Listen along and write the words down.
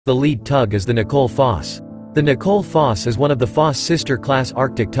The lead tug is the Nicole Foss. The Nicole Foss is one of the Foss sister-class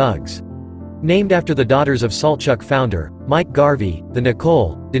Arctic tugs. Named after the daughters of Saltchuk founder, Mike Garvey, the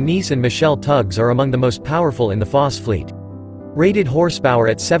Nicole, Denise and Michelle tugs are among the most powerful in the Foss fleet. Rated horsepower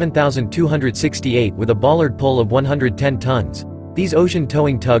at 7,268 with a bollard pull of 110 tons, these ocean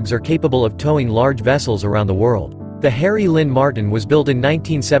towing tugs are capable of towing large vessels around the world. The Harry Lynn Martin was built in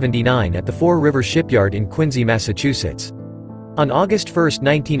 1979 at the Fore River Shipyard in Quincy, Massachusetts. On August 1,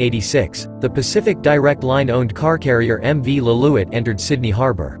 1986, the Pacific Direct Line-owned car carrier MV Lillooet entered Sydney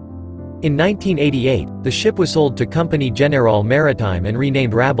Harbor. In 1988, the ship was sold to Compagnie Générale Maritime and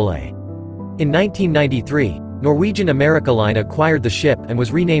renamed Rabelais. In 1993, Norwegian America Line acquired the ship and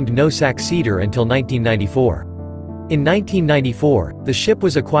was renamed Nosak Cedar until 1994. In 1994, the ship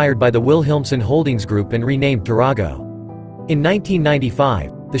was acquired by the Wilhelmsen Holdings Group and renamed Tarago. In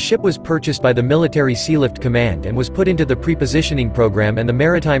 1995, the ship was purchased by the Military Sealift Command and was put into the Prepositioning Program and the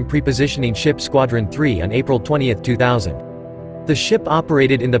Maritime Prepositioning Ship Squadron 3 on April 20, 2000. The ship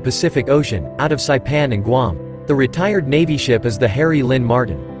operated in the Pacific Ocean, out of Saipan and Guam. The retired Navy ship is the Harry Lynn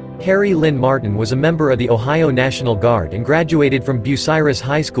Martin. Harry Lynn Martin was a member of the Ohio National Guard and graduated from Bucyrus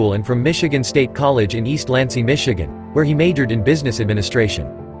High School and from Michigan State College in East Lansing, Michigan, where he majored in business administration.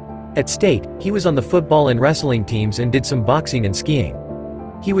 At State, he was on the football and wrestling teams and did some boxing and skiing.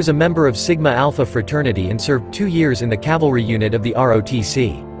 He was a member of Sigma Alpha fraternity and served 2 years in the cavalry unit of the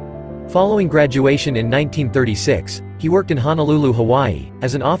ROTC. Following graduation in 1936, he worked in Honolulu, Hawaii,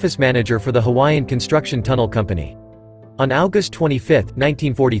 as an office manager for the Hawaiian Construction Tunnel Company. On August 25,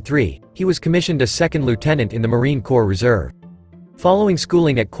 1943, he was commissioned a second lieutenant in the Marine Corps Reserve. Following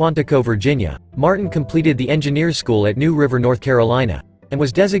schooling at Quantico, Virginia, Martin completed the engineers school at New River, North Carolina, and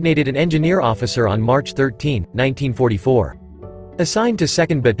was designated an engineer officer on March 13, 1944. Assigned to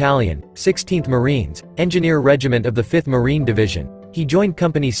 2nd Battalion, 16th Marines, Engineer Regiment of the 5th Marine Division, he joined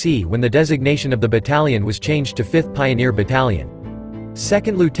Company C when the designation of the battalion was changed to 5th Pioneer Battalion.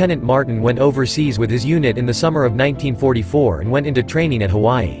 2nd Lieutenant Martin went overseas with his unit in the summer of 1944 and went into training at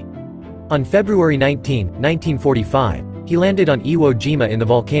Hawaii. On February 19, 1945, he landed on Iwo Jima in the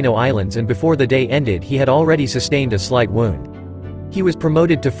Volcano Islands, and before the day ended he had already sustained a slight wound. He was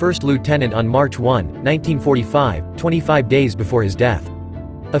promoted to 1st Lieutenant on March 1, 1945, 25 days before his death.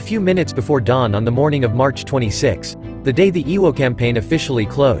 A few minutes before dawn on the morning of March 26, the day the Iwo campaign officially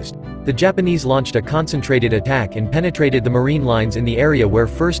closed, the Japanese launched a concentrated attack and penetrated the Marine lines in the area where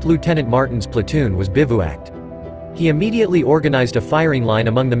 1st Lieutenant Martin's platoon was bivouacked. He immediately organized a firing line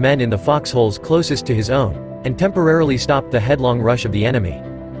among the men in the foxholes closest to his own, and temporarily stopped the headlong rush of the enemy.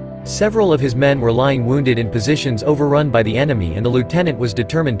 Several of his men were lying wounded in positions overrun by the enemy, and the lieutenant was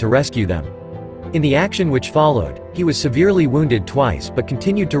determined to rescue them. In the action which followed, he was severely wounded twice but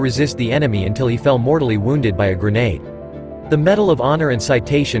continued to resist the enemy until he fell mortally wounded by a grenade. The Medal of Honor and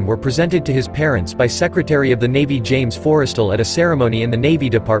Citation were presented to his parents by Secretary of the Navy James Forrestal at a ceremony in the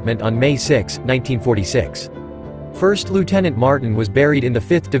Navy Department on May 6, 1946. 1st Lieutenant Martin was buried in the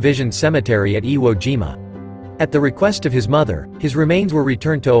 5th Division Cemetery at Iwo Jima. At the request of his mother, his remains were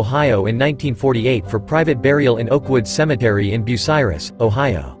returned to Ohio in 1948 for private burial in Oakwood Cemetery in Bucyrus,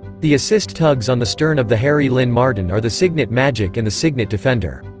 Ohio. The assist tugs on the stern of the Harry Lynn Martin are the Signet Magic and the Signet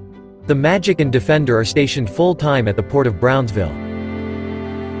Defender. The Magic and Defender are stationed full-time at the Port of Brownsville.